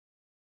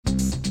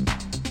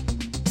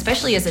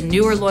especially as a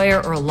newer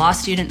lawyer or a law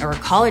student or a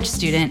college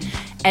student,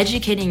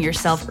 educating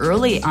yourself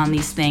early on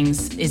these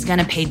things is going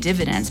to pay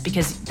dividends,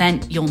 because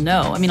then you'll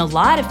know. I mean, a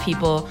lot of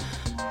people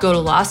go to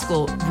law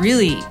school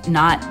really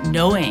not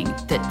knowing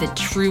the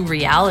true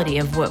reality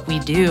of what we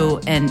do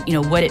and, you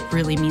know, what it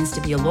really means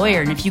to be a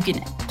lawyer. And if you can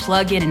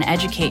plug in and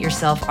educate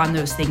yourself on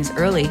those things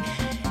early,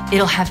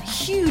 it'll have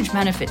huge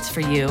benefits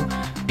for you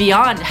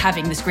beyond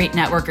having this great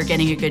network or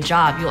getting a good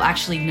job. You'll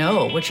actually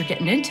know what you're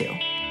getting into.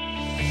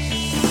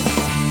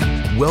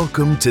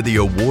 Welcome to the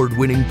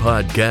award-winning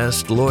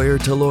podcast, Lawyer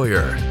to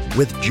Lawyer,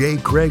 with J.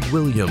 Craig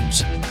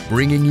Williams,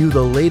 bringing you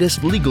the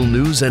latest legal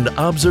news and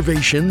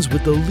observations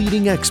with the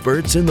leading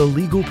experts in the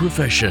legal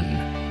profession.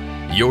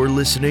 You're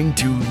listening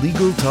to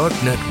Legal Talk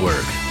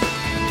Network.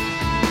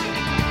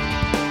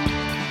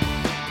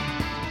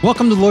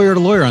 Welcome to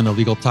Lawyer on the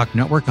Legal Talk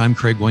Network. I'm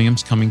Craig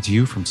Williams, coming to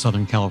you from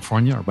Southern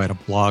California. I write a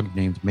blog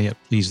named May It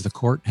Please the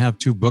Court. Have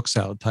two books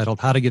out titled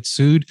How to Get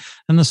Sued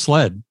and The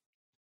Sled.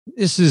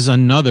 This is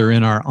another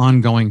in our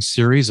ongoing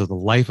series of the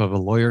life of a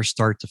lawyer,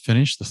 start to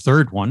finish, the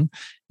third one.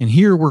 And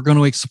here we're going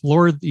to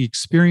explore the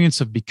experience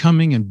of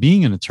becoming and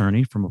being an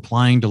attorney, from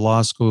applying to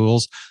law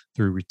schools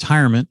through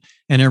retirement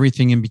and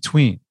everything in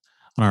between.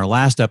 On our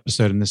last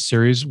episode in this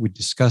series, we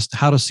discussed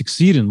how to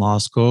succeed in law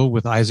school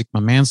with Isaac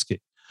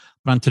Mamansky.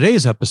 But on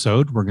today's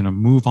episode, we're going to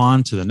move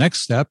on to the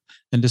next step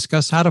and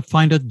discuss how to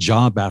find a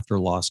job after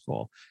law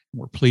school.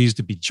 We're pleased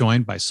to be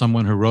joined by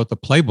someone who wrote the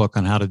playbook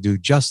on how to do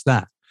just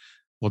that.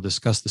 We'll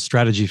discuss the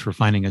strategy for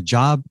finding a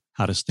job,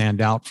 how to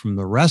stand out from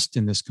the rest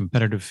in this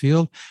competitive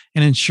field,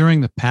 and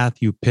ensuring the path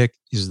you pick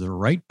is the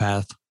right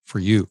path for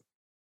you.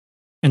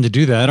 And to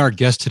do that, our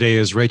guest today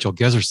is Rachel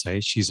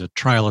Gezersay. She's a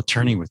trial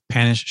attorney with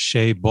Panish,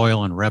 Shea,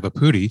 Boyle, and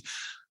Ravipudi,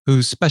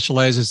 who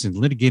specializes in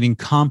litigating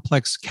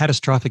complex,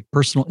 catastrophic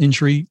personal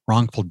injury,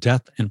 wrongful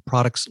death, and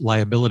products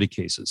liability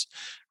cases.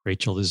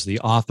 Rachel is the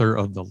author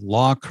of the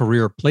Law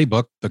Career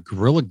Playbook, The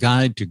Guerrilla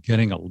Guide to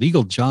Getting a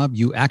Legal Job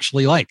You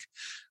Actually Like,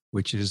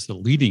 which is the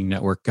leading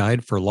network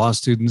guide for law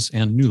students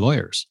and new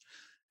lawyers.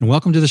 And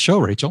welcome to the show,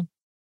 Rachel.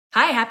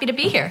 Hi, happy to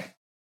be here.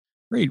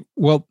 Great.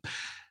 Well,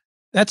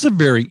 that's a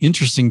very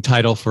interesting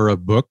title for a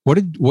book.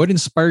 What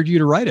inspired you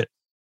to write it?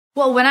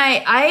 Well, when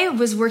I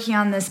was working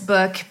on this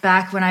book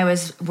back when I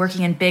was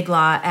working in big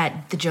law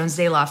at the Jones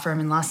Day Law Firm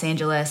in Los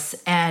Angeles,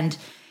 and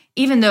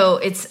even though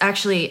it's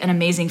actually an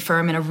amazing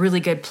firm and a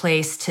really good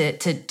place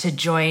to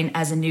join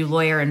as a new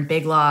lawyer in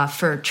big law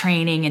for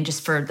training and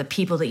just for the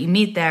people that you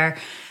meet there,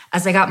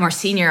 as I got more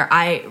senior,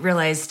 I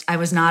realized I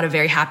was not a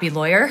very happy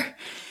lawyer.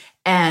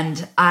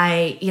 And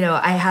I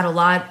had a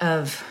lot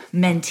of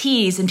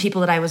mentees and people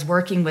that I was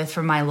working with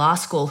from my law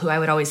school who I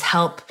would always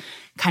help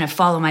kind of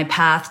follow my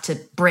path to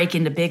break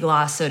into big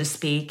law, so to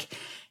speak.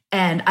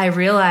 And I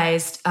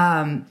realized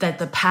that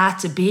the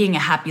path to being a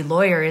happy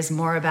lawyer is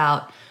more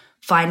about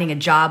finding a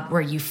job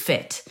where you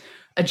fit,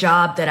 a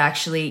job that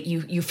actually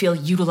you feel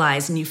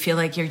utilized and you feel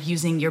like you're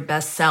using your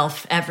best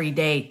self every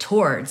day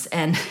towards.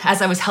 And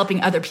as I was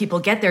helping other people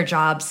get their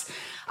jobs,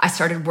 I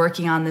started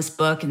working on this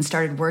book and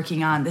started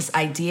working on this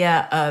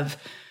idea of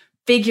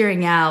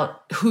figuring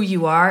out who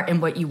you are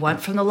and what you want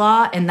from the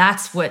law. And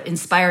that's what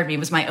inspired me,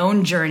 was my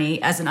own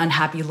journey as an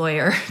unhappy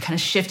lawyer, kind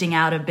of shifting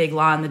out of big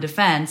law in the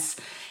defense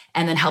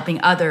and then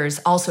helping others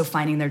also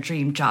finding their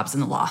dream jobs in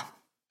the law.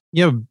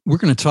 Yeah, we're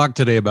going to talk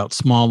today about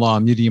small law,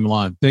 medium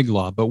law, and big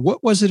law. But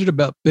what was it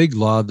about big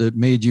law that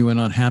made you an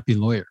unhappy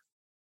lawyer?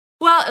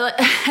 Well,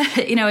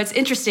 it's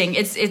interesting.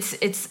 It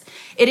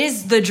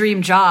is the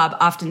dream job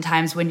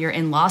oftentimes when you're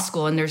in law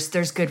school, and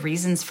there's good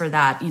reasons for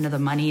that. You know, the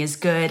money is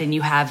good, and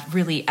you have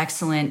really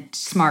excellent,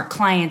 smart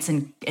clients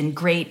and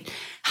great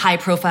high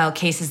profile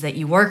cases that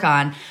you work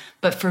on.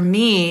 But for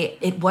me,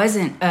 it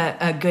wasn't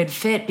a good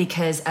fit,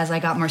 because as I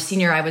got more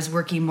senior, I was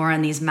working more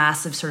on these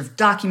massive sort of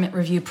document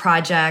review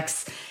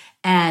projects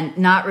and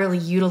not really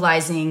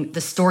utilizing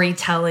the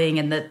storytelling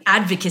and the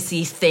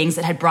advocacy things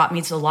that had brought me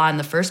to the law in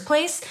the first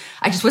place.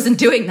 I just wasn't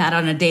doing that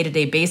on a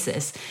day-to-day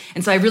basis.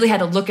 And so I really had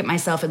to look at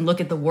myself and look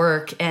at the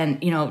work. And,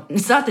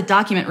 it's not that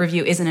document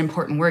review isn't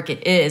important work,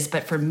 it is.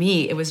 But for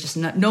me, it was just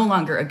no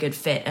longer a good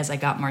fit as I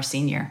got more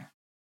senior.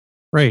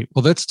 Right.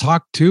 Well, let's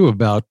talk too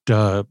about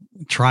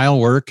trial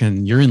work,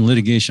 and you're in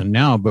litigation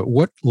now, but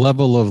what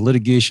level of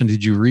litigation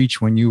did you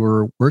reach when you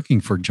were working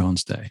for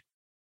Jones Day?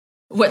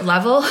 What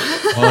level?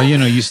 Well,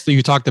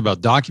 you talked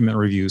about document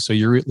review, so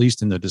you're at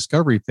least in the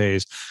discovery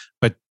phase,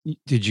 but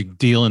did you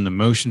deal in the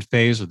motion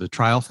phase or the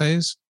trial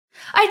phase?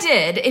 I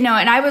did, and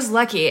I was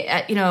lucky.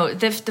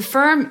 The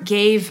firm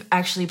gave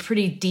actually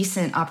pretty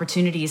decent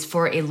opportunities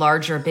for a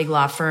larger big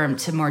law firm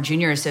to more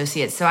junior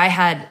associates. So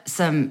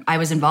I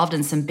was involved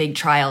in some big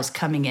trials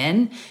coming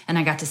in, and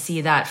I got to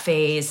see that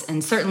phase.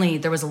 And certainly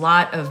there was a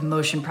lot of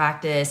motion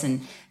practice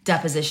and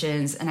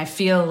depositions, and I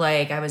feel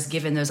like I was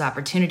given those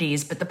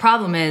opportunities. But the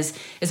problem is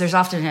there's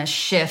often a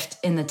shift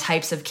in the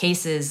types of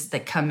cases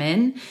that come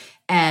in.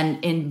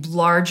 And in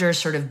larger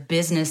sort of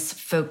business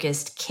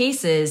focused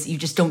cases, you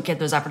just don't get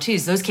those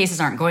opportunities. Those cases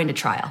aren't going to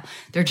trial.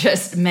 They're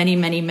just many,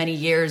 many, many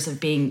years of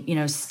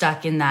being,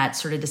 stuck in that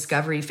sort of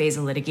discovery phase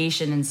of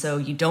litigation. And so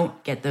you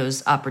don't get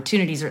those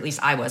opportunities, or at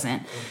least I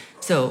wasn't.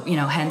 So,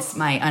 hence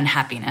my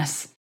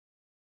unhappiness.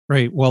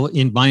 Right. Well,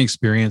 in my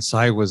experience,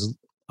 I was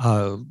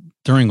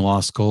during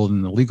law school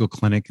in the legal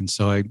clinic. And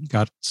so I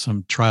got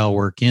some trial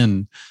work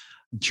in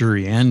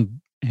jury and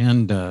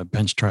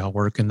bench trial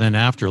work. And then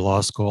after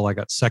law school, I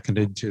got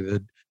seconded to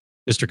the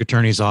district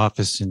attorney's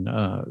office in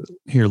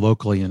here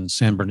locally in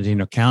San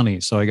Bernardino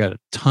County. So I got a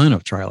ton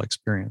of trial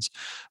experience.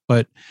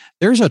 But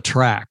there's a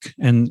track,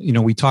 and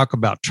we talk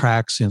about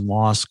tracks in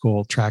law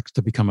school: tracks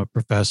to become a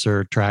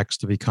professor, tracks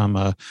to become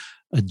a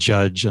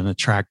judge, and a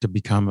track to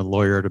become a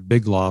lawyer at a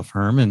big law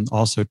firm, and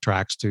also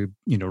tracks to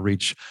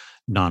reach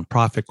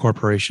nonprofit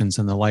corporations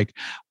and the like.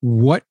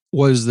 What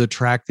was the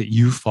track that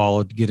you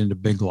followed to get into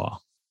big law?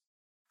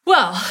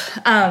 Well,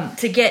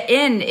 to get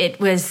in, it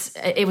was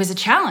a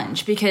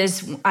challenge,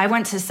 because I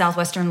went to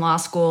Southwestern Law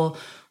School,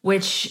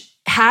 which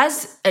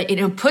has,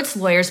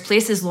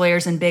 places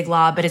lawyers in big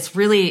law, but it's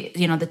really,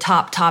 the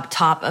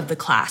top of the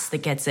class that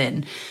gets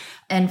in.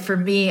 And for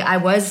me, I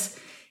was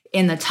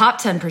in the top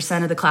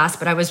 10% of the class,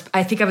 but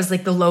I think I was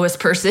like the lowest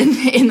person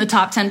in the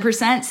top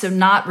 10%. So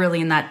not really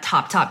in that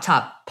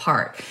top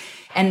part.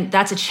 And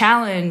that's a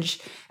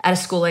challenge at a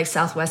school like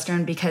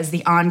Southwestern, because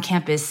the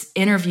on-campus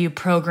interview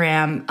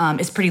program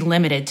is pretty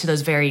limited to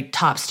those very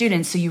top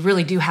students. So you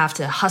really do have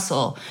to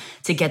hustle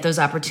to get those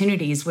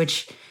opportunities,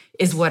 which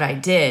is what I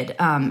did.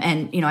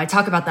 And I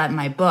talk about that in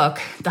my book.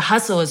 The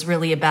hustle is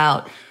really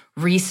about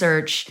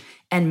research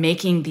and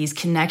making these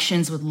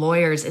connections with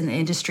lawyers in the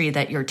industry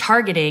that you're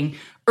targeting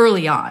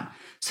early on,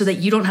 so that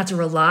you don't have to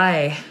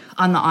rely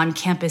on the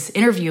on-campus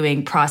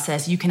interviewing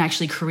process. You can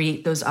actually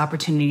create those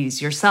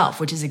opportunities yourself,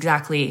 which is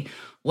exactly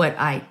what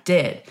I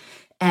did.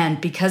 And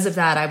because of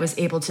that, I was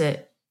able to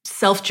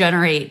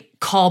self-generate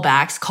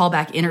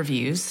callback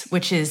interviews,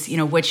 which is,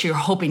 what you're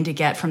hoping to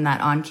get from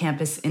that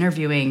on-campus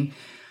interviewing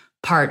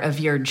part of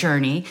your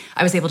journey.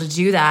 I was able to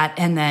do that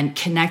and then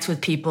connect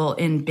with people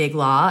in big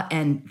law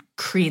and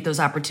create those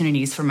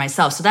opportunities for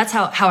myself. So that's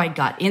how I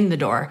got in the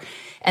door.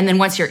 And then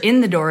once you're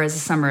in the door as a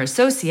summer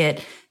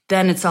associate,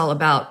 then it's all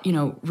about,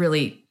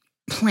 really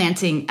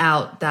planting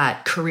out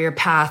that career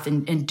path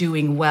and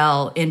doing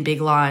well in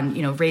big law,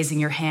 and, raising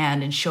your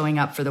hand and showing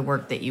up for the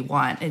work that you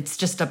want.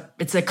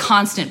 It's a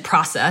constant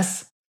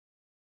process.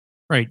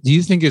 Right. Do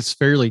you think it's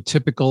fairly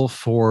typical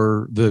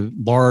for the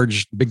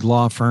large big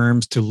law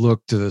firms to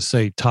look to the,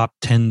 say, top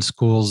 10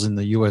 schools in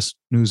the U.S.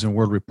 News and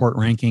World Report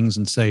rankings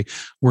and say,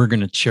 we're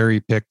going to cherry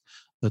pick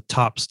the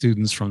top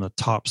students from the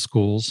top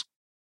schools?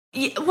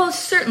 Yeah, well,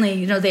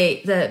 certainly,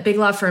 the big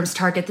law firms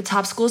target the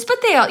top schools, but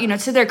they all,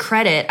 to their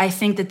credit, I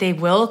think that they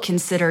will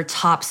consider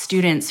top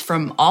students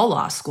from all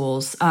law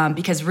schools,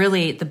 because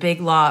really the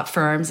big law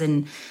firms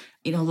and,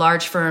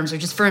 large firms, or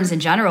just firms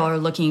in general, are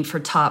looking for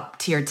top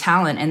tier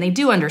talent. And they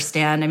do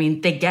understand,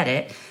 they get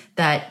it,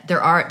 that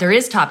there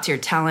is top tier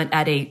talent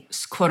at a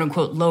quote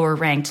unquote lower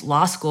ranked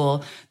law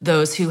school.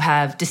 Those who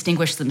have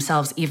distinguished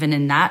themselves even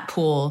in that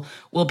pool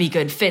will be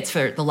good fits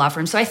for the law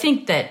firm. So I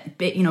think that,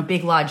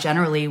 big law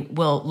generally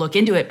will look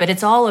into it, but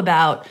it's all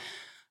about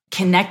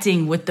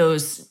connecting with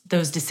those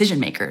decision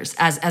makers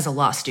as a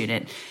law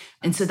student.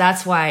 And so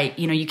that's why,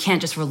 you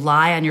can't just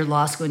rely on your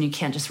law school, and you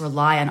can't just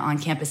rely on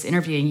on-campus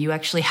interviewing. You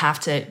actually have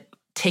to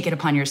take it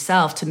upon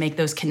yourself to make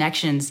those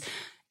connections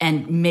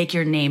and make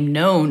your name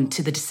known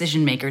to the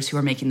decision makers who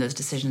are making those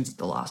decisions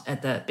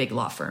at the big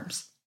law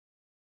firms.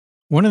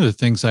 One of the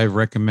things I've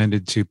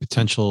recommended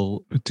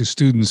to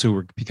students who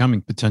are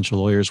becoming potential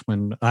lawyers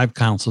when I've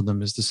counseled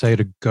them is to say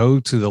to go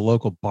to the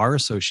local bar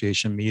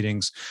association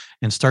meetings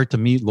and start to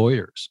meet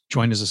lawyers.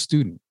 Join as a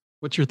student.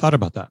 What's your thought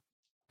about that?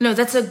 No,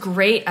 that's a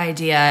great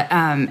idea.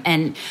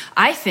 And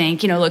I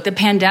think, look, the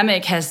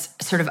pandemic has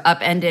sort of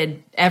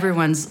upended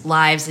everyone's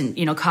lives and,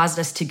 caused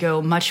us to go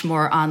much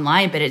more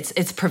online. But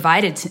it's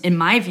provided, in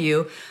my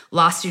view,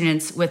 law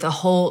students with a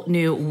whole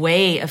new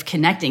way of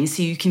connecting.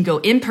 So you can go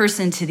in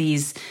person to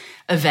these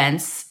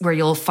events where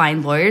you'll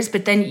find lawyers,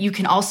 but then you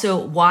can also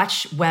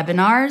watch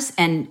webinars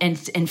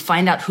and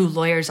find out who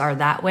lawyers are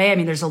that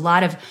way. There's a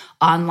lot of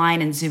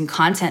online and Zoom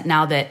content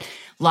now that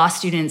law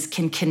students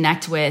can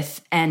connect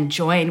with and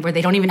join, where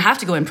they don't even have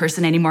to go in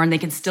person anymore, and they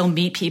can still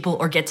meet people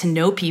or get to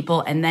know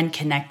people and then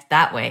connect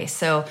that way.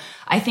 So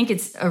I think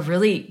it's a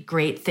really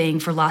great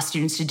thing for law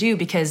students to do,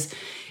 because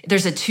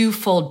there's a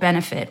twofold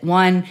benefit.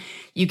 One,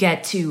 you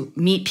get to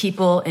meet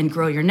people and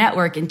grow your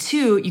network. And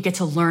two, you get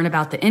to learn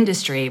about the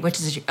industry, which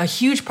is a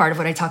huge part of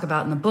what I talk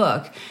about in the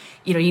book.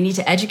 You need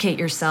to educate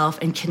yourself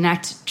and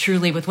connect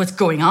truly with what's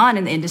going on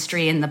in the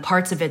industry and the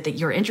parts of it that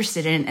you're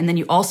interested in. And then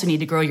you also need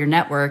to grow your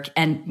network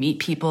and meet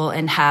people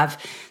and have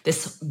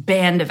this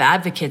band of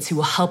advocates who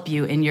will help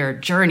you in your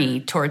journey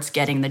towards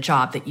getting the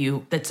job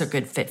that's a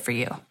good fit for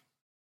you.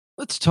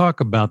 Let's talk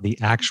about the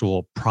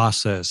actual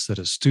process that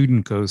a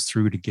student goes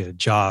through to get a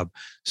job,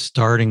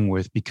 starting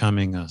with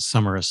becoming a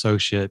summer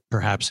associate,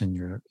 perhaps in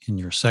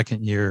your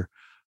second year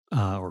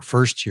or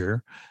first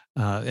year.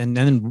 And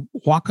then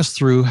walk us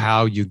through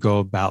how you go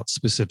about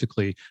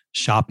specifically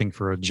shopping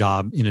for a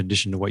job, in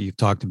addition to what you've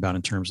talked about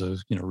in terms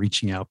of,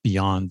 reaching out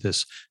beyond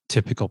this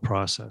typical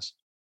process.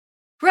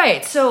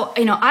 Right. So,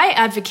 I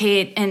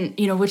advocate, and,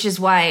 which is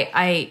why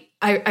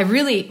I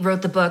really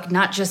wrote the book,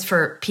 not just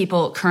for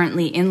people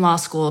currently in law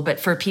school, but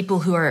for people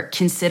who are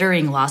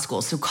considering law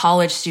school. So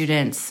college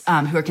students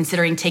who are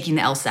considering taking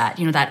the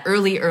LSAT, that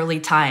early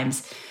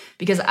times,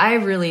 because I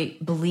really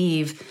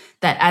believe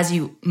that as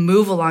you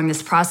move along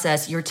this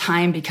process, your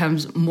time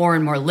becomes more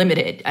and more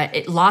limited.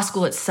 Law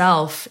school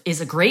itself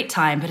is a great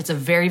time, but it's a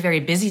very,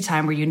 very busy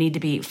time where you need to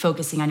be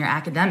focusing on your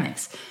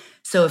academics.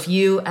 So if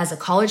you, as a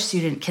college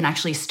student, can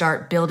actually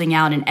start building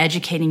out and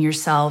educating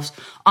yourselves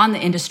on the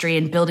industry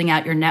and building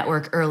out your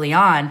network early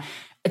on,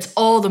 it's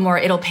all the more,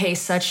 it'll pay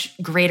such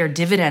greater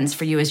dividends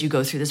for you as you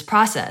go through this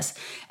process.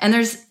 And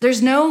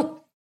there's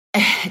no,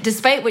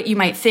 despite what you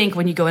might think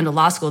when you go into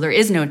law school, there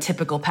is no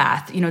typical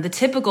path. The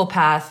typical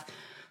path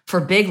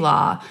for big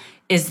law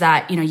is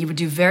that, you would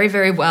do very,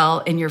 very well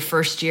in your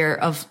first year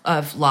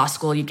of law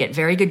school. You'd get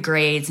very good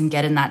grades and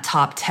get in that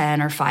top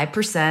 10 or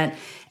 5%.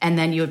 And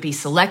then you would be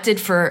selected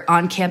for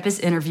on-campus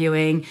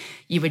interviewing.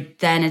 You would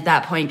then at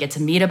that point get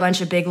to meet a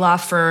bunch of big law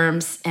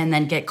firms and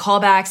then get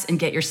callbacks and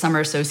get your summer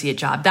associate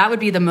job. That would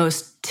be the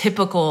most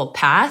typical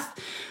path.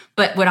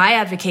 But what I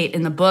advocate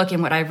in the book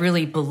and what I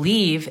really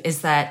believe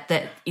is that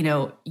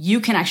you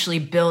can actually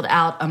build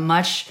out a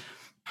much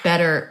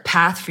better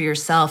path for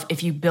yourself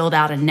if you build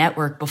out a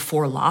network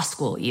before law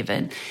school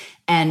even.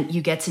 And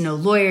you get to know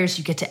lawyers,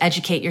 you get to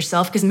educate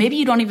yourself, because maybe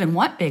you don't even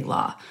want big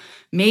law.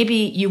 Maybe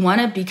you want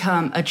to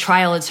become a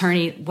trial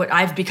attorney, what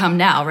I've become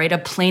now, right? A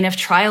plaintiff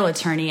trial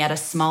attorney at a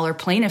smaller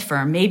plaintiff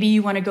firm. Maybe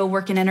you want to go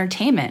work in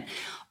entertainment.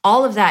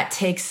 All of that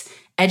takes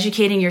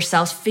educating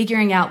yourself,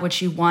 figuring out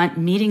what you want,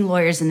 meeting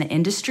lawyers in the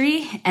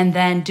industry, and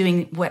then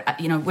doing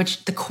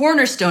which the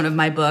cornerstone of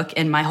my book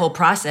and my whole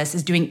process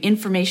is doing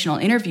informational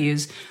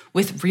interviews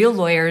with real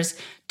lawyers,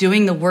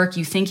 doing the work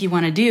you think you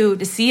want to do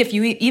to see if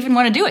you even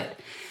want to do it.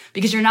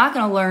 Because you're not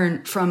going to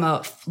learn from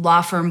a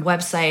law firm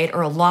website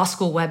or a law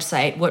school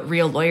website what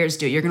real lawyers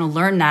do. You're going to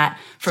learn that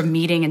from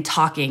meeting and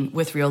talking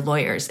with real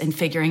lawyers and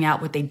figuring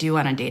out what they do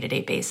on a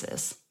day-to-day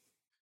basis.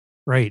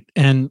 Right.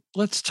 And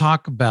let's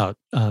talk about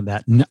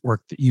that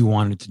network that you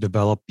wanted to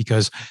develop,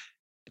 because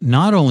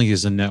not only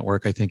is a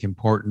network, I think,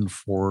 important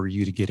for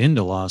you to get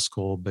into law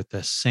school, but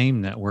the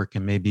same network,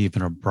 and maybe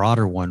even a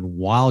broader one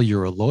while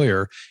you're a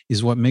lawyer,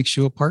 is what makes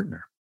you a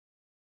partner.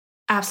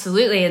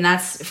 Absolutely. And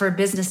that's for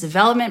business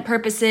development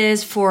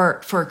purposes,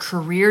 for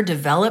career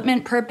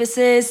development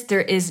purposes.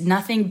 There is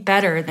nothing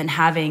better than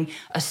having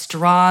a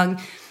strong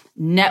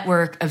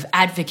network of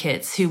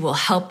advocates who will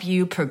help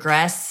you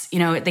progress.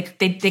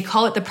 They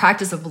call it the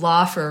practice of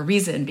law for a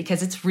reason,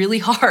 because it's really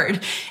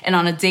hard. And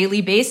on a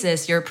daily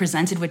basis, you're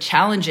presented with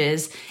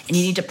challenges and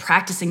you need to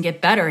practice and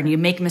get better, and you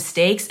make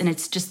mistakes. And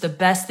it's just the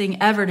best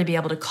thing ever to be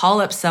able to call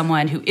up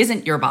someone who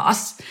isn't your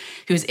boss,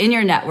 who's in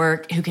your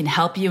network, who can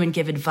help you and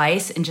give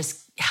advice and just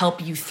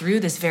help you through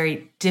this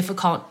very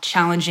difficult,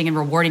 challenging, and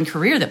rewarding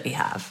career that we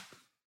have.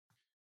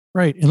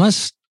 Right. And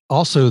let's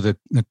also the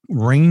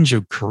range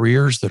of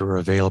careers that are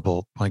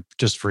available. Like,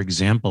 just for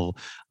example,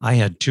 I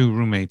had two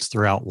roommates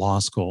throughout law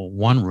school.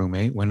 One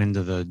roommate went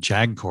into the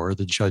JAG Corps,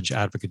 the Judge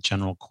Advocate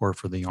General Corps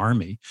for the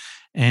Army.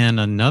 And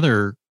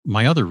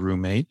my other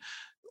roommate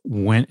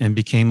went and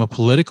became a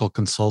political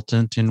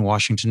consultant in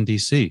Washington,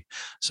 D.C.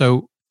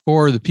 So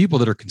for the people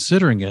that are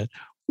considering it,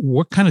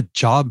 what kind of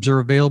jobs are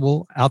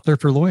available out there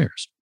for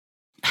lawyers?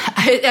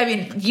 I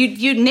mean,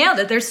 you nailed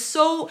it. There's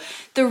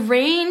the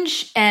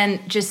range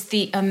and just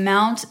the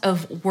amount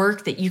of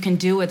work that you can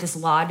do with this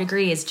law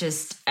degree is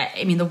just,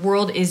 the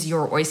world is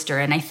your oyster.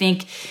 And I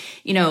think,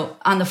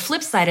 on the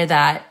flip side of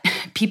that,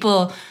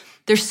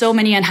 there's so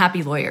many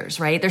unhappy lawyers,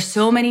 right? There's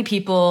so many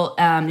people,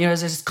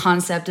 there's this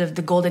concept of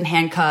the golden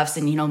handcuffs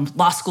and,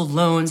 law school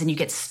loans, and you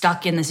get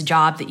stuck in this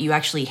job that you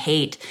actually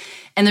hate.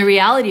 And the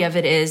reality of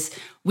it is,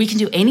 we can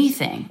do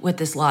anything with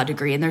this law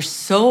degree. And there's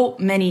so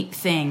many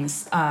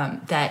things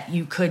that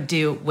you could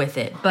do with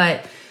it.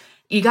 But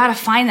you got to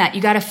find that.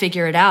 You got to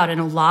figure it out.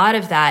 And a lot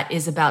of that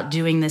is about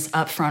doing this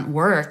upfront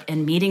work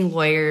and meeting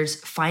lawyers,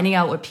 finding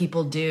out what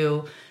people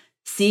do,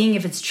 seeing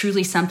if it's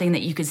truly something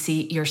that you could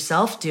see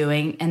yourself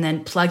doing, and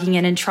then plugging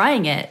in and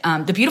trying it.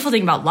 The beautiful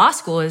thing about law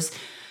school is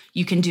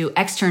you can do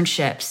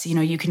externships.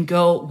 You can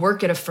go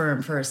work at a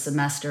firm for a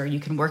semester. You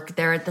can work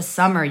there at the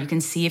summer. You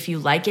can see if you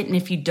like it. And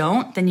if you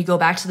don't, then you go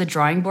back to the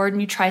drawing board and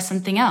you try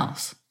something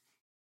else.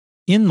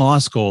 In law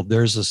school,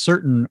 there's a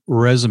certain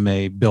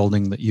resume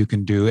building that you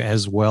can do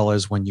as well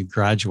as when you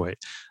graduate.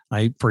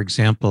 For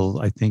example,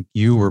 I think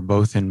you were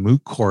both in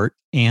moot court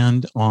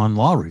and on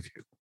law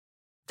review.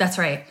 That's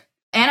right.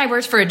 And I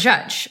worked for a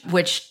judge,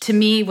 which to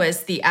me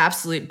was the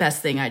absolute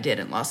best thing I did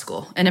in law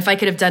school. And if I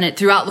could have done it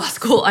throughout law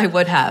school, I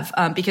would have.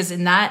 Because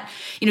in that,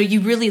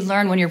 you really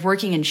learn when you're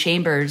working in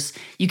chambers,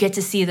 you get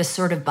to see the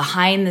sort of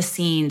behind the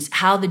scenes,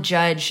 how the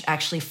judge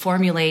actually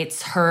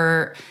formulates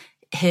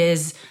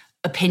his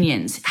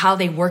opinions, how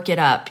they work it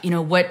up,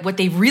 what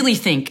they really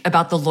think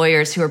about the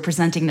lawyers who are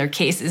presenting their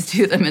cases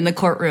to them in the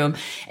courtroom.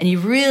 And you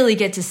really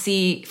get to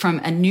see from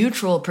a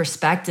neutral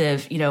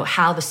perspective,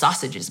 how the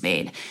sausage is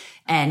made.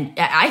 And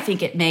I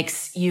think it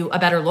makes you a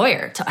better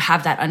lawyer to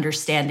have that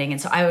understanding.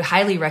 And so I would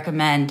highly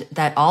recommend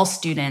that all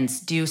students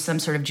do some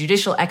sort of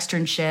judicial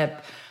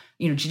externship,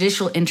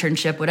 judicial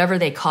internship, whatever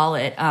they call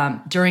it,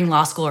 during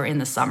law school or in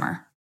the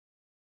summer.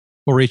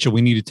 Well, Rachel,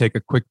 we need to take a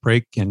quick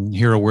break and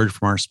hear a word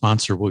from our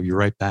sponsor. We'll be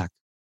right back.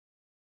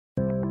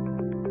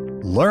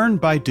 Learn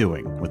by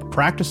doing with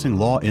Practicing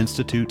Law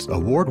Institute's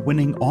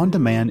award-winning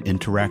on-demand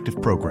interactive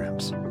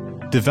programs.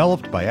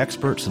 Developed by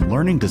experts in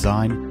learning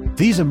design,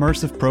 these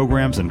immersive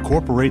programs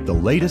incorporate the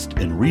latest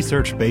in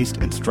research-based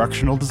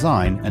instructional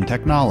design and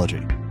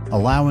technology,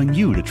 allowing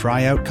you to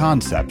try out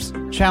concepts,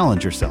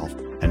 challenge yourself,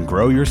 and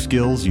grow your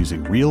skills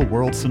using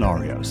real-world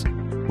scenarios.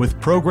 With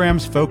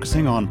programs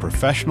focusing on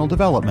professional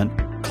development,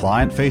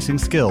 client-facing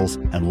skills,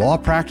 and law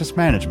practice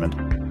management,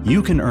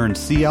 you can earn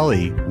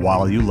CLE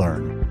while you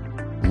learn.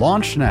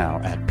 Launch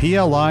now at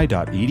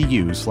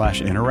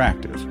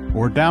pli.edu/interactive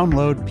or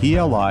download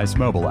PLI's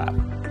mobile app.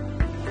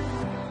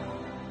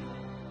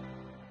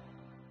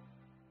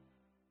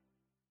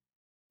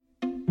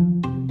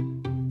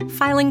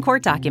 Filing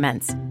court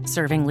documents,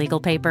 serving legal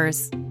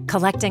papers,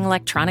 collecting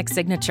electronic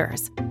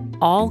signatures,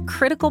 all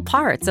critical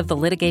parts of the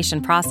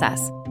litigation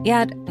process,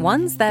 yet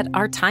ones that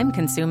are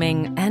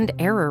time-consuming and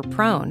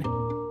error-prone.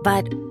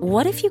 But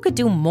what if you could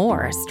do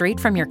more straight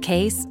from your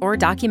case or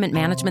document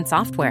management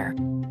software?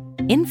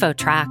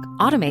 InfoTrack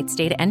automates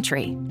data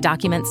entry,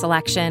 document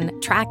selection,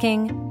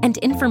 tracking, and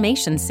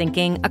information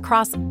syncing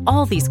across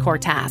all these core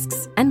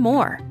tasks and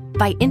more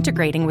by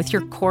integrating with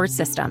your core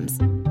systems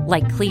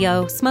like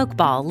Clio,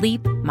 Smokeball,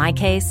 Leap,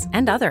 MyCase,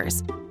 and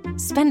others.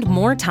 Spend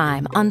more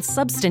time on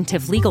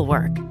substantive legal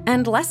work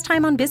and less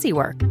time on busy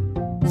work.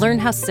 Learn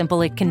how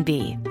simple it can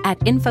be at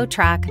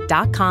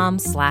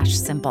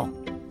infotrack.com/simple.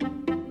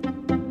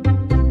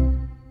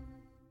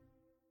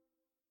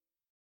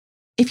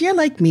 If you're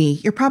like me,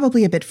 you're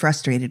probably a bit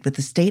frustrated with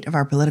the state of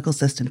our political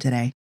system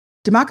today.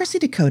 Democracy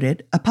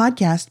Decoded, a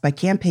podcast by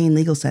Campaign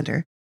Legal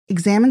Center,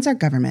 examines our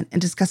government and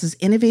discusses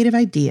innovative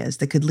ideas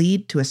that could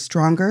lead to a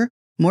stronger,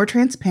 more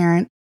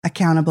transparent,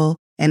 accountable,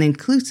 and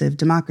inclusive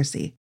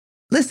democracy.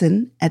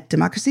 Listen at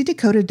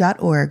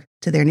democracydecoded.org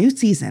to their new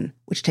season,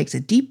 which takes a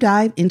deep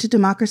dive into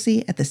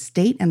democracy at the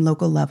state and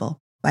local level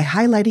by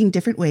highlighting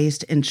different ways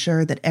to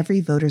ensure that every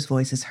voter's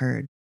voice is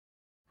heard.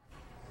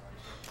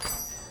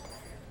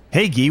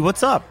 Hey, Guy,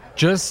 what's up?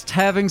 Just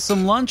having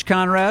some lunch,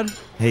 Conrad.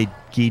 Hey,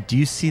 Guy, do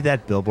you see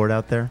that billboard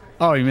out there?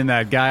 Oh, you mean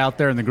that guy out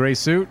there in the gray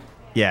suit?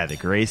 Yeah, the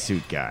gray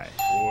suit guy.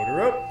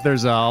 Order up.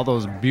 There's all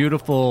those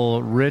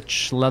beautiful,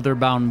 rich,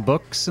 leather-bound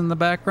books in the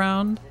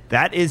background.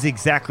 That is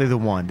exactly the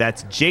one.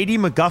 That's J.D.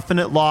 McGuffin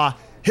at Law.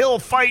 He'll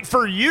fight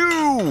for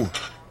you!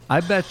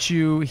 I bet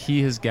you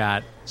he has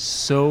got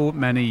so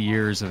many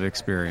years of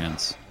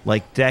experience.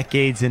 Like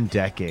decades and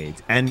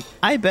decades. And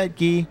I bet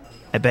he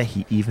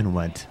even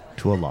went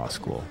to a law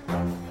school.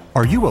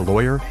 Are you a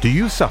lawyer? Do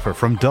you suffer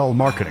from dull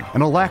marketing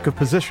and a lack of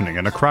positioning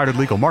in a crowded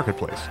legal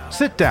marketplace?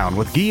 Sit down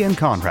with Guy and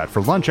Conrad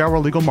for Lunch Hour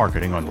Legal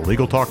Marketing on the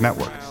Legal Talk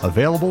Network.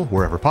 Available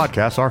wherever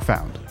podcasts are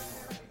found.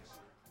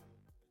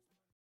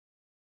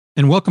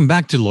 And welcome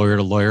back to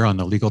Lawyer on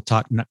the Legal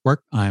Talk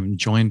Network. I'm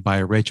joined by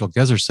Rachel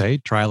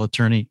Gezersay, trial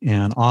attorney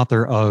and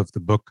author of the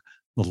book,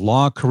 The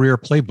Law Career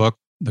Playbook,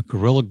 The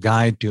Guerrilla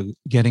Guide to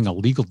Getting a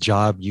Legal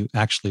Job You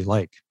Actually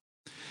Like.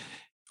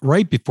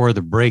 Right before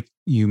the break,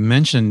 you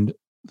mentioned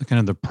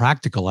the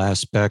practical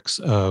aspects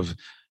of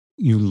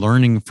you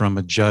learning from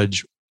a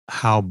judge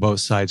how both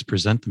sides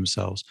present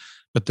themselves.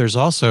 But there's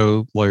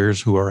also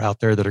lawyers who are out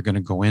there that are going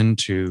to go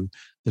into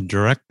the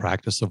direct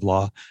practice of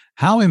law.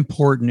 How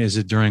important is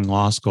it during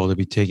law school to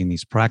be taking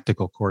these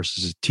practical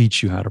courses to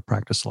teach you how to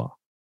practice law?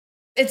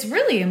 It's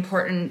really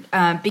important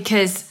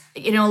because,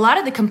 a lot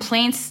of the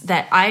complaints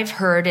that I've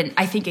heard and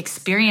I think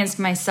experienced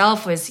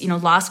myself was,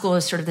 law school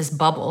is sort of this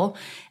bubble.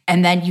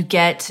 And then you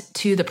get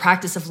to the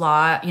practice of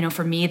law,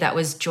 for me, that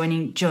was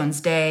joining Jones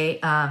Day.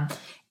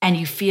 And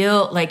you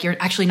feel like you're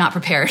actually not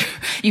prepared.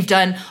 You've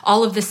done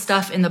all of this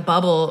stuff in the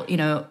bubble,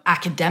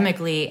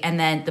 academically, and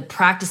then the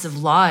practice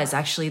of law is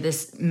actually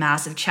this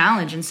massive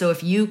challenge. And so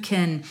if you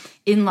can,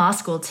 in law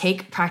school,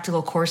 take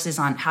practical courses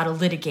on how to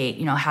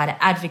litigate, how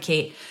to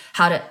advocate,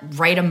 how to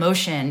write a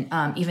motion,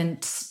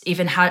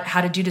 even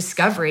how to do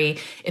discovery,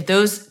 if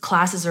those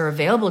classes are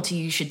available to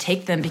you, you should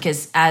take them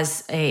because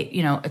as a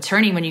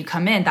attorney, when you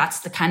come in,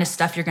 that's the kind of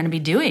stuff you're going to be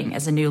doing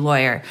as a new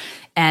lawyer.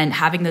 And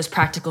having those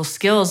practical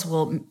skills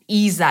will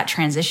ease that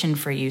transition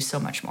for you so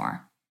much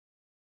more.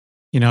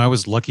 I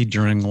was lucky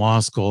during law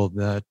school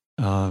that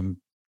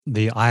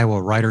the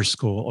Iowa Writers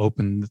School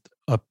opened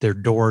up their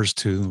doors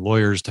to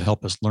lawyers to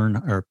help us learn,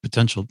 or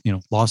potential,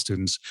 law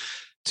students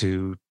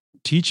to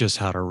teach us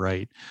how to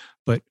write.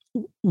 But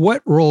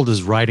what role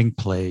does writing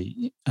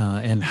play,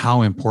 and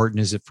how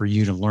important is it for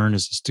you to learn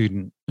as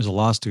a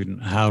law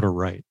student, how to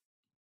write?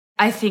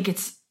 I think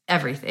it's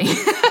everything.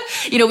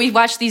 We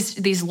watch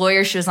these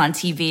lawyer shows on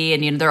TV,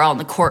 and they're all in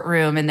the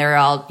courtroom and they're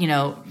all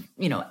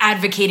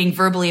advocating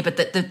verbally, but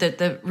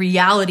the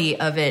reality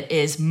of it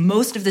is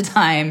most of the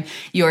time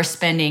you're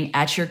spending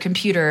at your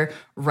computer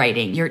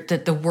writing.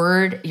 The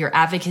word, your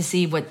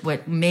advocacy,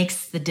 what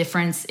makes the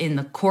difference in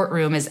the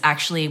courtroom is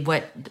actually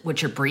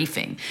what you're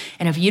briefing.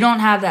 And if you don't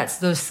have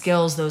those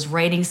skills, those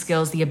writing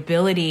skills, the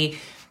ability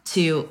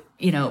to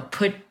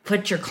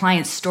put your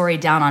client's story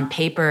down on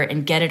paper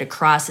and get it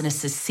across in a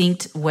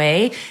succinct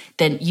way,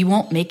 then you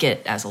won't make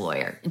it as a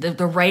lawyer.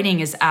 The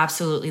writing is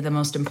absolutely the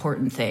most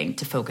important thing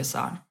to focus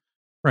on.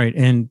 Right.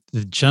 And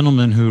the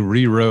gentleman who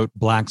rewrote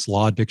Black's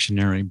Law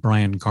Dictionary,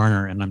 Brian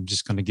Garner, and I'm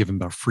just going to give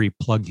him a free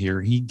plug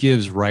here, he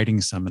gives writing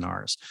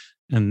seminars,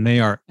 and they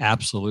are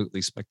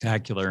absolutely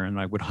spectacular. And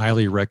I would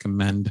highly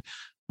recommend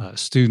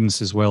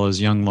students as well as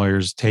young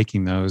lawyers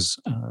taking those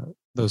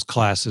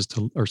classes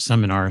or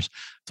seminars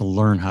to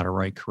learn how to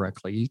write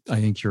correctly.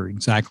 I think you're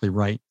exactly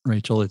right,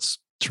 Rachel. It's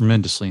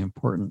tremendously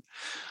important.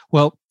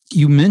 Well,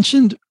 you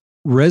mentioned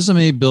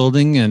resume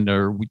building,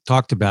 or we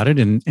talked about it,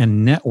 and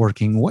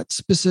networking. What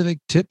specific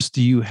tips do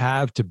you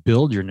have to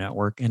build your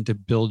network and to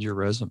build your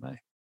resume?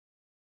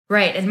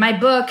 Right. And my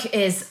book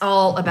is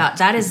all about,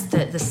 that is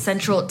the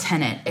central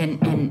tenet,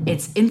 and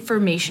it's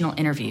informational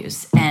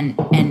interviews, and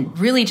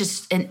really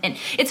just, and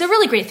it's a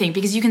really great thing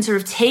because you can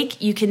sort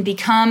of you can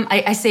become,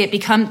 I say it,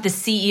 become the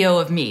CEO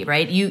of me,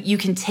 right? You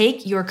can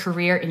take your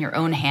career in your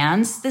own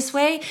hands this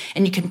way,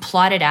 and you can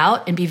plot it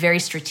out and be very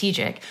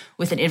strategic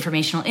with an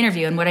informational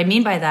interview. And what I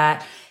mean by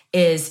that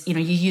is, you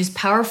use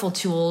powerful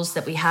tools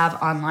that we have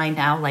online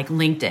now, like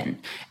LinkedIn.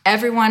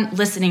 Everyone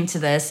listening to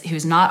this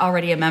who's not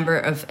already a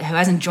member who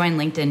hasn't joined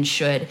LinkedIn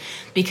should,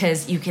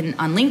 because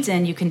on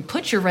LinkedIn, you can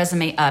put your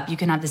resume up. You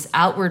can have this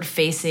outward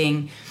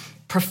facing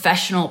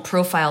professional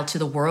profile to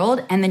the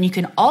world. And then you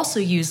can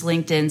also use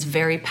LinkedIn's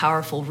very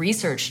powerful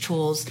research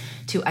tools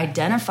to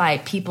identify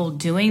people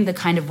doing the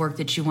kind of work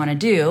that you want to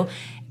do.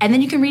 And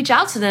then you can reach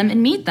out to them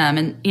and meet them.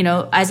 And,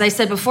 as I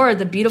said before,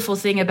 the beautiful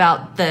thing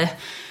about the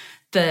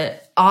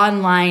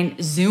online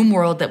Zoom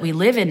world that we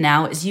live in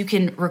now is you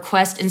can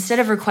request, instead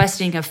of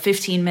requesting a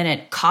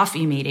 15-minute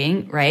coffee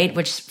meeting, right,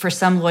 which for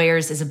some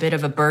lawyers is a bit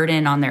of a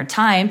burden on their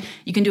time,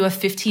 you can do a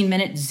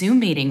 15-minute Zoom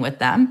meeting with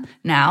them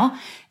now.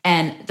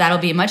 And that'll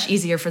be much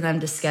easier for them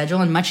to schedule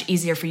and much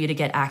easier for you to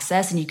get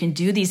access. And you can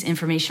do these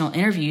informational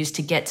interviews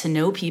to get to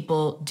know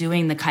people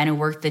doing the kind of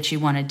work that you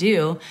want to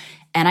do.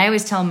 And I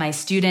always tell my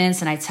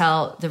students, and I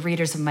tell the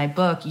readers of my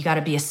book, you got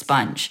to be a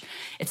sponge.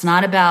 It's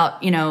not about,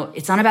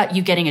 it's not about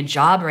you getting a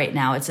job right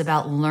now. It's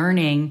about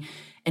learning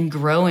and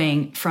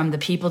growing from the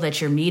people that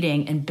you're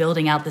meeting and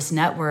building out this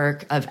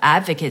network of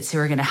advocates who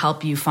are going to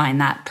help you find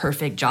that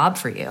perfect job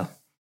for you.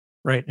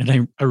 Right.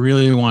 And I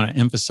really want to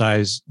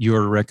emphasize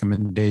your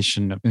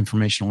recommendation of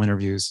informational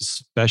interviews,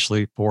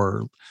 especially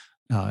for,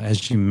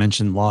 as you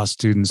mentioned, law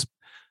students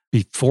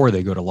before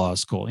they go to law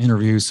school.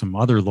 Interview some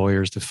other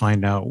lawyers to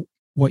find out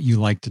what you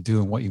like to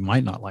do and what you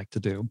might not like to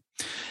do.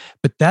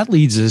 But that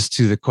leads us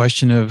to the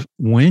question of,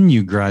 when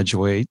you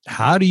graduate,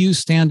 how do you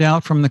stand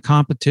out from the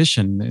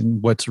competition in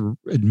what's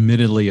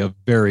admittedly a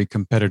very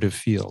competitive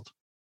field?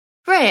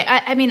 Right.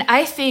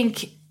 I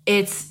think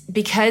it's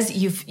because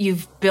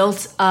you've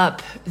built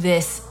up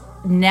this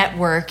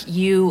network.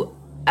 And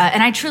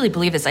I truly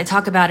believe this. I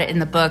talk about it in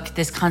the book,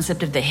 this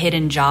concept of the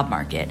hidden job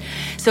market.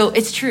 So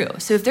it's true.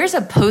 So if there's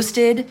a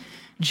posted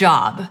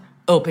job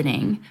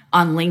opening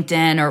on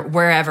LinkedIn or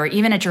wherever,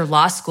 even at your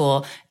law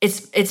school,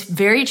 it's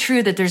very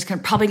true that there's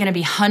probably going to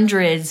be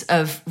hundreds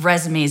of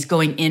resumes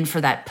going in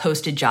for that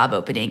posted job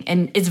opening.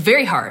 And it's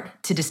very hard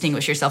to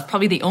distinguish yourself.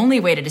 Probably the only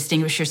way to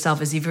distinguish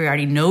yourself is if you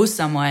already know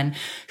someone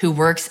who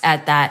works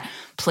at that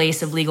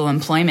place of legal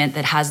employment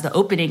that has the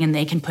opening and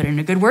they can put in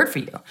a good word for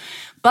you.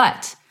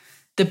 But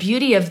the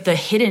beauty of the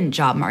hidden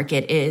job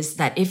market is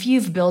that if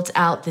you've built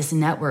out this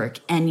network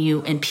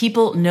and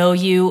people know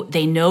you,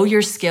 they know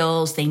your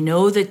skills, they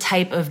know the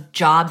type of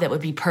job that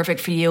would be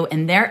perfect for you,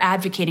 and they're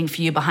advocating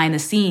for you behind the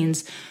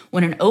scenes,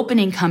 when an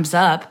opening comes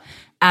up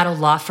at a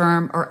law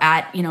firm or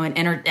at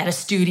a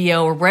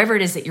studio or wherever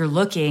it is that you're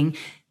looking,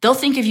 they'll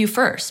think of you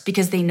first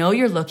because they know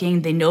you're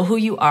looking, they know who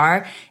you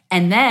are,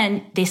 and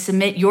then they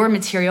submit your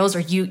materials,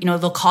 or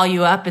they'll call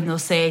you up and they'll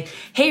say,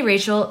 "Hey,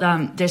 Rachel,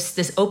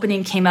 this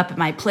opening came up at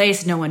my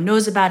place. No one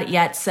knows about it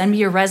yet. Send me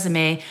your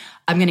resume.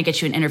 I'm going to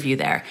get you an interview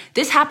there."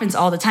 This happens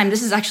all the time.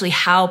 This is actually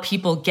how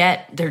people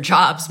get their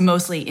jobs,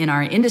 mostly in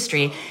our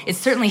industry. It's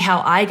certainly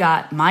how I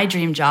got my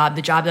dream job,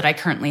 the job that I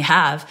currently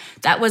have.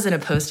 That wasn't a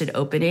posted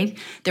opening.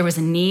 There was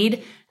a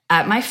need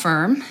at my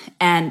firm,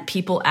 and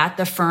people at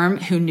the firm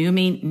who knew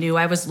me knew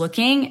I was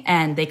looking,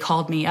 and they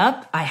called me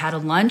up. I had a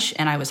lunch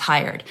and I was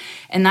hired.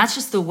 And that's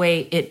just the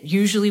way it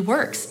usually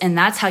works. And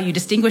that's how you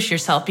distinguish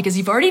yourself, because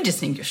you've already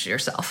distinguished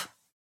yourself.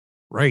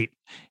 Right.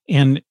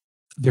 And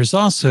there's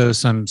also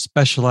some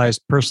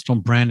specialized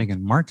personal branding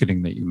and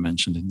marketing that you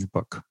mentioned in your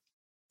book.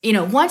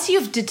 once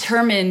you've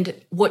determined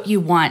what you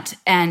want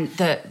and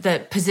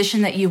the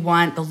position that you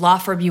want, the law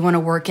firm you want to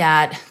work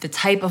at, the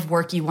type of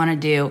work you want to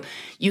do,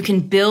 you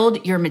can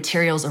build your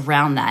materials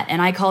around that.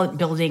 And I call it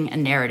building a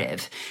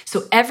narrative.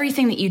 So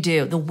everything that you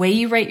do, the way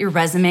you write your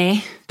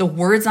resume, the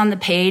words on the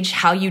page,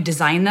 how you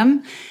design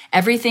them,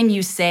 everything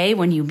you say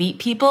when you meet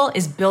people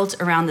is built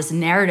around this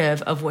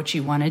narrative of what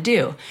you want to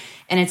do.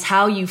 And it's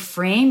how you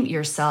frame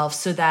yourself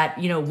so that,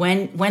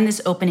 when this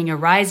opening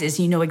arises,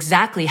 you know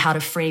exactly how to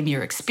frame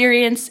your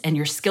experience and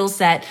your skill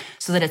set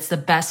so that it's the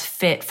best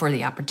fit for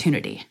the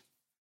opportunity.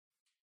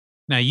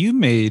 Now, you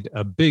made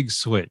a big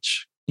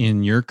switch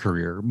in your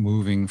career,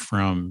 moving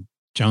from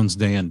Jones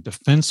Day and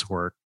defense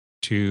work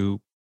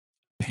to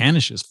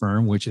Panish's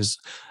firm, which is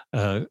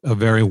a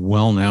very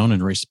well-known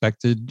and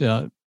respected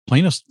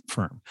plaintiff's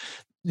firm.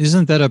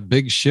 Isn't that a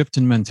big shift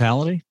in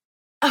mentality?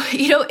 Oh,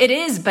 it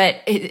is, but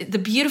the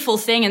beautiful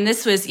thing, and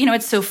this was,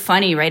 it's so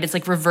funny, right? It's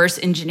like reverse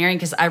engineering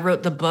because I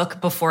wrote the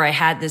book before I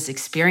had this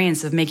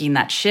experience of making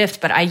that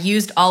shift, but I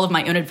used all of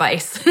my own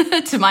advice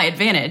to my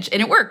advantage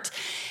and it worked.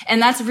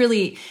 And that's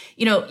really,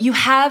 you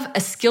have a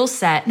skill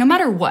set, no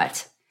matter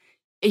what.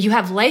 You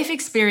have life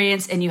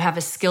experience and you have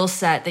a skill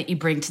set that you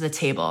bring to the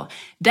table.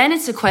 Then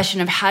it's a question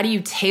of how do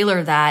you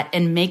tailor that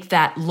and make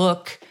that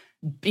look,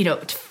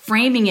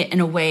 framing it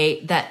in a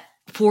way that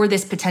for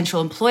this potential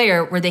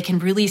employer where they can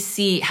really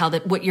see how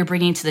what you're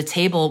bringing to the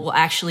table will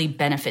actually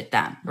benefit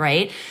them,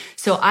 right?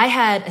 So I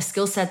had a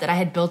skill set that I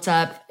had built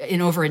up in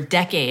over a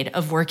decade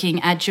of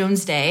working at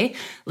Jones Day,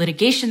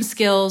 litigation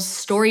skills,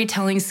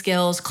 storytelling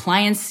skills,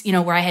 clients,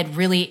 where I had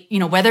really,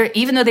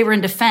 even though they were in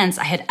defense,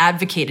 I had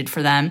advocated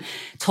for them,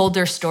 told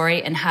their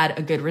story and had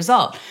a good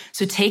result.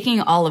 So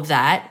taking all of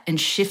that and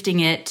shifting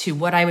it to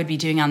what I would be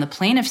doing on the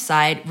plaintiff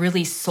side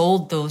really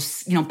sold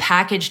those,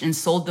 packaged and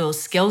sold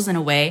those skills in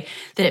a way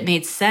that it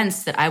made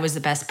sense that I was the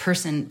best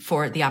person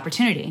for the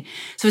opportunity.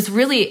 So it's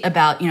really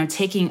about,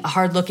 taking a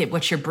hard look at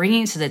what you're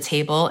bringing to the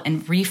table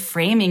and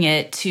reframing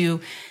it to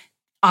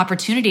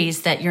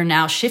opportunities that you're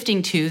now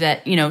shifting to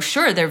that,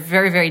 sure, they're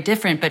very, very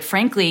different, but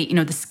frankly,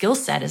 the skill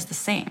set is the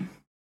same.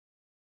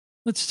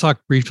 Let's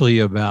talk briefly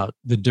about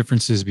the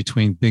differences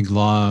between big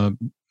law,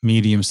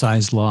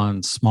 medium-sized law,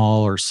 and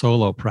small or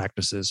solo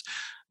practices.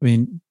 I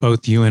mean,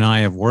 both you and I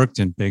have worked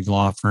in big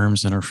law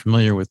firms and are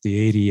familiar with the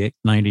 80,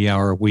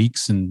 90-hour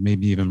weeks and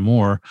maybe even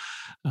more.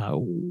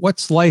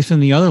 What's life in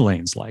the other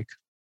lanes like?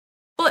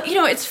 Well,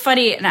 it's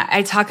funny, and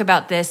I talk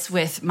about this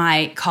with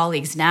my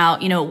colleagues now.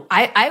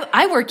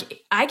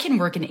 I can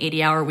work an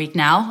 80-hour week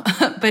now,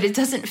 but it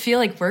doesn't feel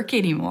like work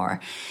anymore.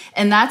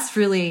 And I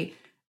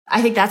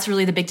think that's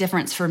really the big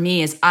difference for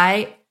me is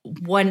I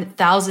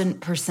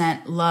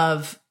 1000%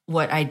 love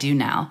what I do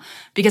now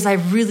because I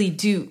really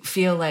do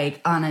feel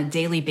like on a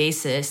daily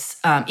basis,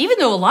 even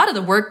though a lot of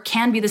the work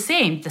can be the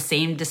same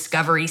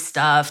discovery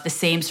stuff, the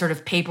same sort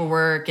of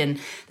paperwork and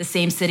the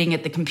same sitting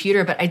at the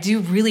computer, but I do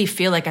really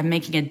feel like I'm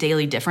making a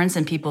daily difference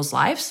in people's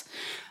lives.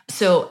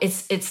 So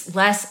it's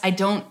less,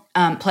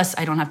 plus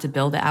I don't have to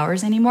bill the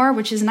hours anymore,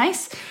 which is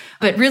nice.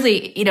 But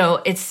really,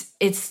 it's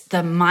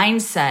the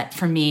mindset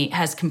for me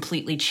has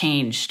completely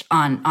changed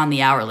on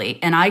the hourly.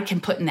 And I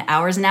can put in the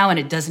hours now and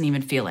it doesn't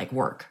even feel like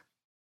work.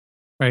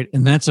 Right.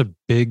 And that's a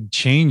big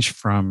change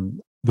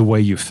from the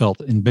way you felt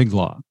in big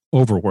law,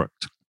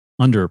 overworked,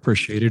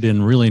 underappreciated,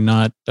 and really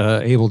not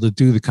able to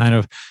do the kind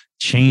of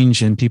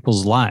change in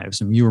people's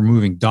lives. I mean, you were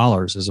moving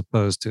dollars as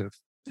opposed to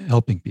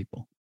helping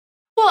people.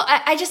 Well,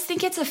 I just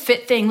think it's a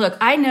fit thing. Look,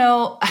 I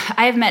know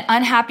I have met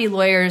unhappy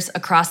lawyers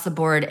across the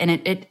board, and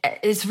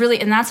it's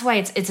really, and that's why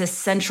it's a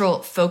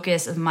central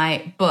focus of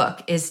my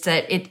book is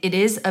that it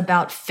is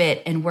about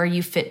fit and where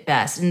you fit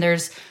best. And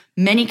there's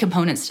many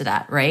components to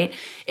that, right?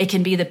 It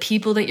can be the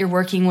people that you're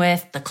working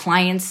with, the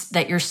clients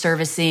that you're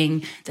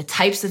servicing, the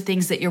types of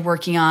things that you're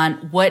working on,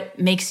 what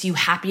makes you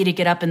happy to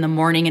get up in the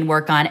morning and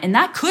work on. And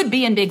that could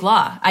be in big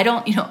law. I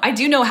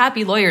do know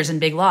happy lawyers in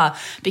big law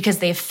because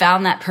they've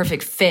found that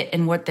perfect fit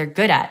in what they're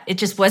good at. It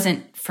just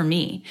wasn't for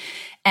me.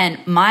 And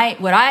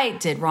what I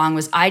did wrong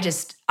was I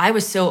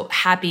was so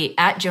happy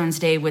at Jones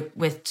Day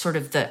with sort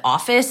of the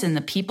office and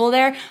the people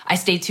there. I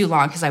stayed too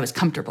long because I was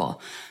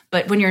comfortable.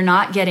 But when you're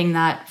not getting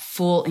that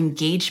full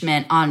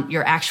engagement on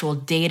your actual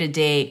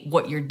day-to-day,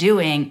 what you're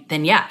doing,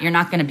 then yeah, you're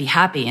not going to be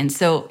happy. And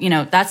so,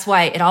 that's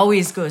why it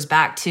always goes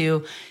back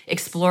to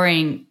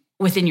exploring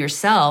within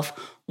yourself,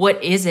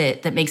 what is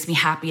it that makes me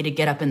happy to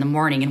get up in the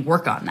morning and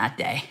work on that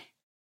day?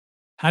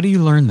 How do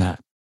you learn that?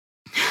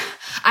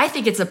 I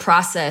think it's a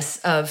process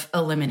of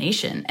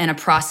elimination and a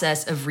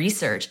process of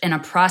research and a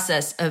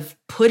process of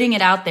putting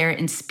it out there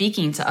and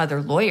speaking to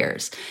other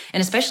lawyers.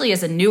 And especially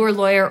as a newer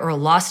lawyer or a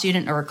law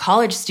student or a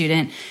college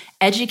student,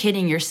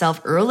 educating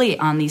yourself early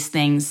on these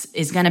things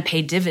is going to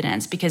pay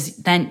dividends because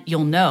then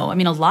you'll know. I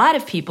mean, a lot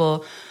of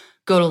people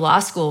go to law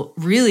school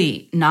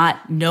really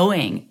not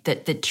knowing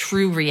that the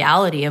true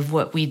reality of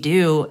what we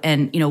do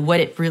and,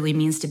 what it really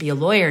means to be a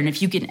lawyer. And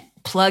if you can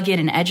plug in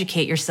and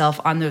educate yourself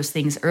on those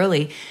things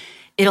early,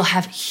 it'll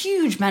have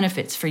huge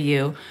benefits for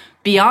you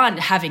beyond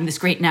having this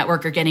great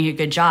network or getting a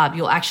good job.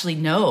 You'll actually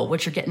know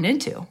what you're getting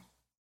into.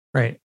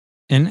 Right.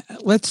 And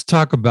let's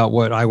talk about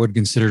what I would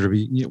consider to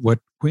be what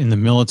in the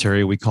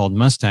military we called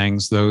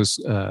Mustangs, those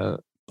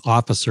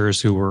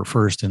officers who were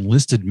first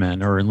enlisted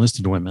men or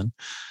enlisted women.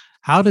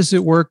 How does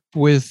it work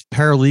with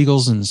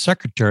paralegals and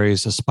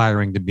secretaries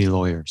aspiring to be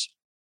lawyers?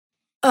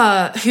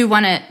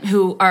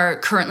 Who are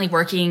currently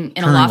working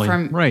in a law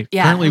firm. Right.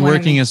 Yeah, currently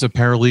working as a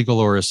paralegal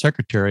or a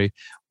secretary.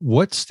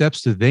 What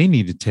steps do they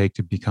need to take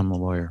to become a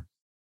lawyer?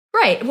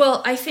 Right.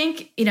 Well, I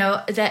think,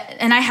 that,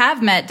 and I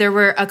have met, there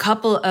were a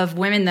couple of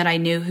women that I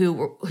knew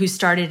who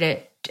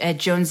started at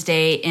Jones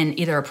Day in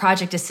either a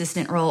project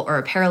assistant role or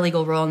a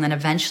paralegal role, and then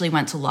eventually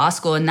went to law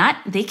school. And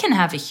that they can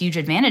have a huge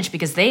advantage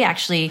because they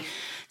actually,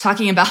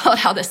 talking about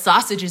how the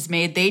sausage is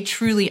made, they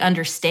truly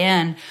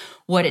understand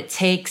what it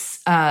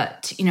takes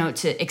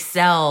to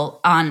excel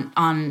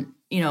on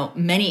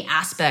many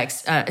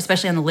aspects,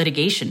 especially on the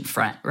litigation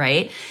front,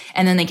 right?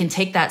 And then they can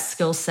take that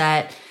skill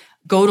set,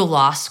 go to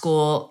law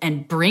school,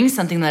 and bring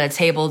something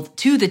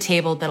to the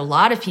table that a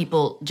lot of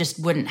people just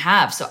wouldn't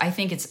have. So I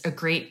think it's a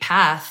great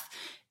path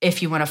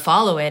if you want to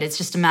follow it. It's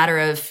just a matter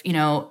of,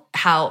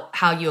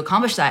 how you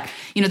accomplish that.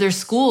 There's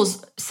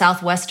schools,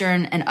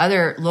 Southwestern and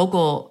other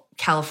local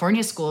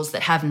California schools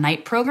that have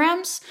night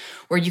programs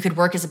where you could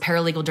work as a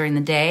paralegal during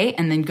the day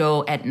and then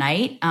go at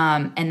night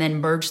and then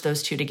merge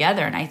those two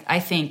together. And I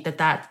think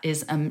that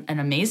is an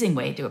amazing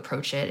way to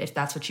approach it if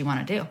that's what you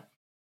want to do.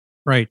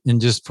 Right. And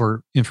just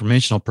for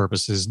informational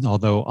purposes,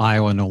 although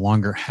Iowa no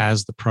longer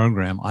has the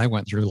program, I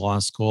went through law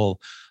school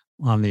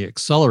on the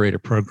accelerator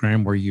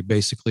program where you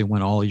basically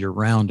went all year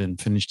round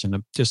and finished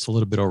in just a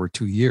little bit over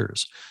 2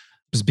 years.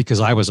 It was because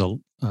I was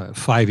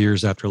 5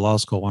 years after law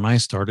school when I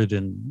started,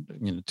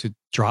 and to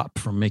drop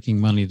from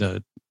making money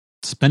to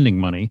spending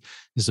money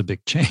is a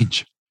big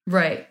change.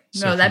 Right.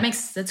 No,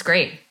 that's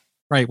great.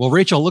 Right. Well,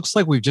 Rachel, looks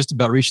like we've just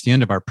about reached the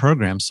end of our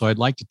program. So I'd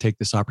like to take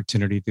this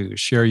opportunity to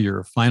share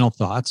your final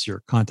thoughts,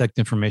 your contact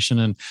information,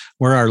 and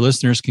where our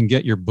listeners can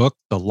get your book,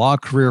 The Law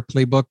Career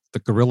Playbook, The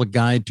Guerrilla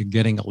Guide to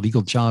Getting a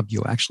Legal Job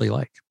You Actually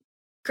Like.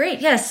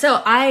 Great. Yes.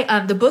 So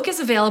the book is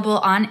available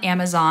on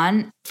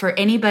Amazon for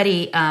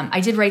anybody.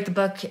 I did write the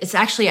book. It's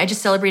actually, I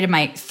just celebrated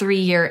my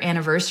 3-year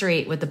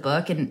anniversary with the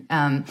book, and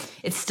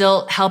it's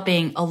still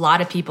helping a lot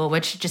of people,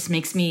 which just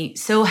makes me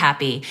so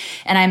happy.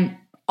 And I'm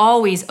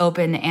always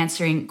open to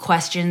answering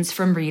questions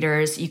from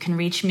readers. You can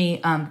reach me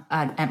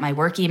at my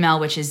work email,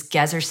 which is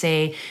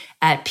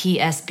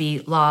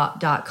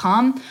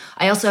gezersay@psblaw.com.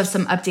 I also have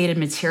some updated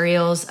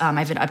materials. I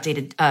have an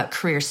updated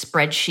career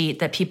spreadsheet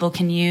that people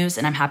can use,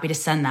 and I'm happy to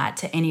send that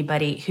to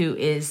anybody who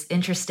is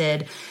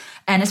interested.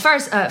 And as far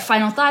as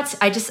final thoughts,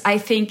 I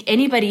think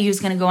anybody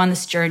who's going to go on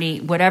this journey,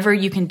 whatever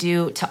you can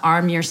do to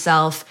arm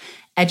yourself,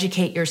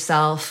 educate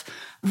yourself,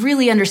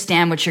 really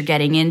understand what you're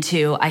getting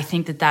into, I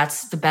think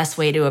that's the best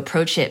way to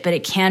approach it. But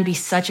it can be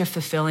such a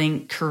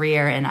fulfilling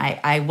career, and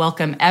I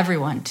welcome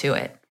everyone to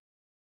it.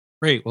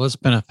 Great. Well, it's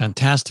been a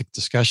fantastic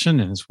discussion.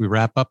 And as we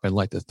wrap up, I'd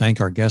like to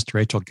thank our guest,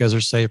 Rachel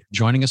Gezersay, for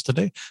joining us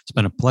today. It's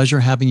been a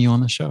pleasure having you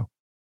on the show.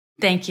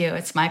 Thank you.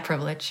 It's my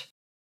privilege.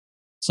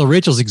 So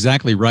Rachel's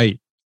exactly right.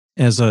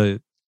 As a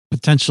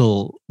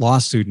potential law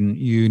student,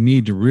 you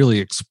need to really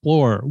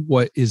explore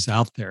what is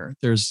out there.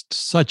 There's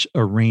such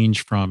a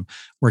range from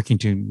working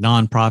to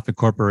nonprofit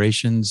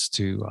corporations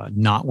to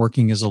not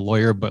working as a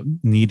lawyer, but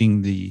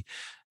needing the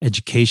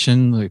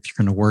education. If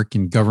you're going to work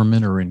in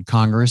government or in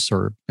Congress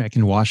or back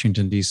in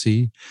Washington,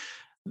 D.C.,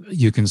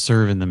 you can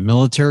serve in the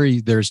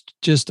military. There's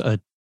just a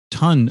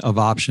ton of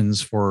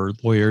options for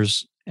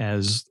lawyers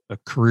as a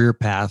career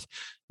path,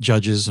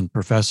 judges and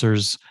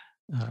professors,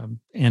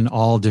 and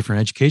all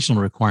different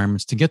educational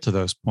requirements to get to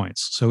those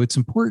points. So it's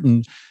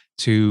important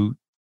to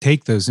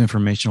take those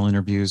informational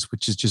interviews,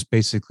 which is just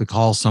basically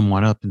call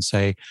someone up and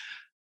say,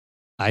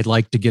 I'd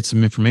like to get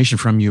some information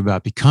from you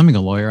about becoming a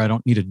lawyer. I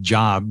don't need a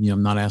job.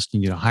 I'm not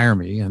asking you to hire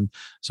me. And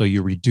so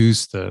you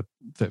reduce the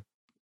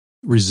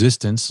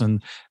resistance,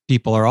 and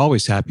people are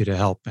always happy to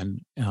help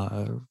and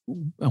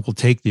will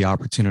take the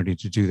opportunity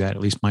to do that.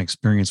 At least my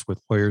experience with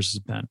lawyers has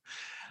been.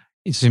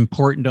 It's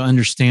important to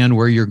understand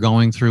where you're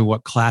going through,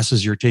 what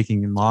classes you're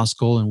taking in law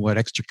school, and what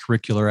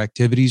extracurricular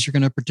activities you're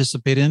going to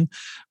participate in.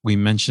 We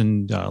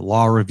mentioned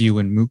law review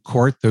and moot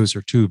court. Those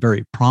are two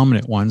very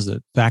prominent ones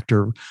that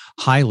factor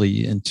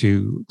highly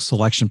into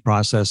selection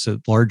process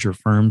at larger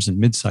firms and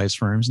mid-sized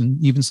firms and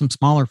even some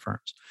smaller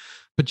firms.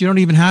 But you don't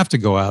even have to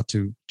go out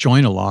to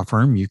join a law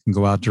firm. You can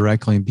go out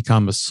directly and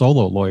become a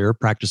solo lawyer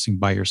practicing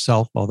by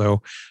yourself.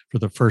 Although for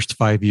the first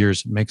 5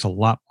 years, it makes a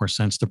lot more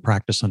sense to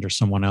practice under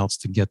someone else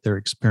to get their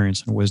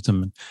experience and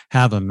wisdom and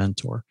have a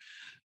mentor.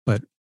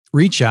 But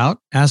reach out,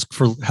 ask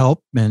for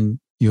help, and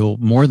you'll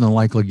more than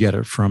likely get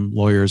it from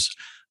lawyers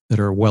that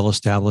are well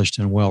established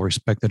and well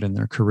respected in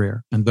their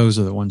career. And those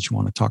are the ones you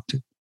want to talk to.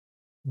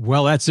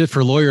 Well, that's it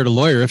for Lawyer to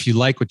Lawyer. If you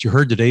like what you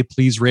heard today,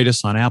 please rate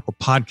us on Apple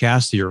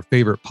Podcasts or your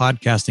favorite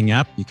podcasting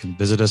app. You can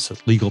visit us at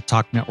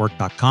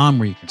LegalTalkNetwork.com,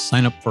 where you can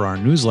sign up for our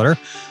newsletter.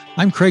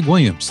 I'm Craig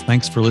Williams.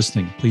 Thanks for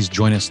listening. Please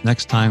join us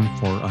next time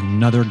for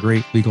another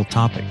great legal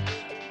topic.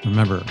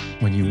 Remember,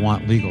 when you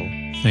want legal,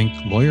 think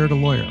lawyer to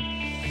lawyer.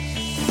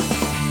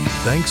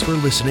 Thanks for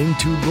listening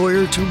to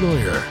Lawyer,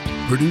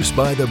 produced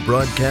by the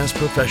broadcast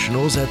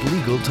professionals at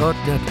Legal Talk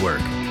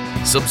Network.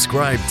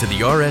 Subscribe to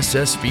the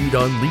RSS feed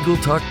on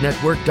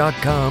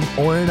LegalTalkNetwork.com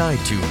or in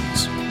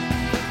iTunes.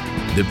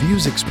 The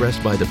views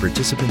expressed by the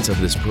participants of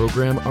this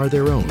program are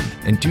their own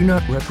and do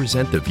not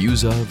represent the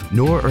views of,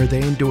 nor are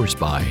they endorsed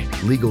by,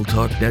 Legal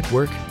Talk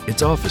Network,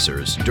 its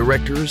officers,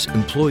 directors,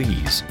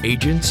 employees,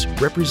 agents,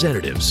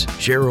 representatives,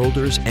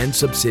 shareholders, and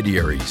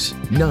subsidiaries.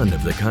 None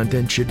of the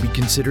content should be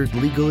considered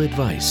legal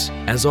advice.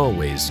 As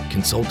always,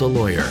 consult a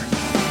lawyer.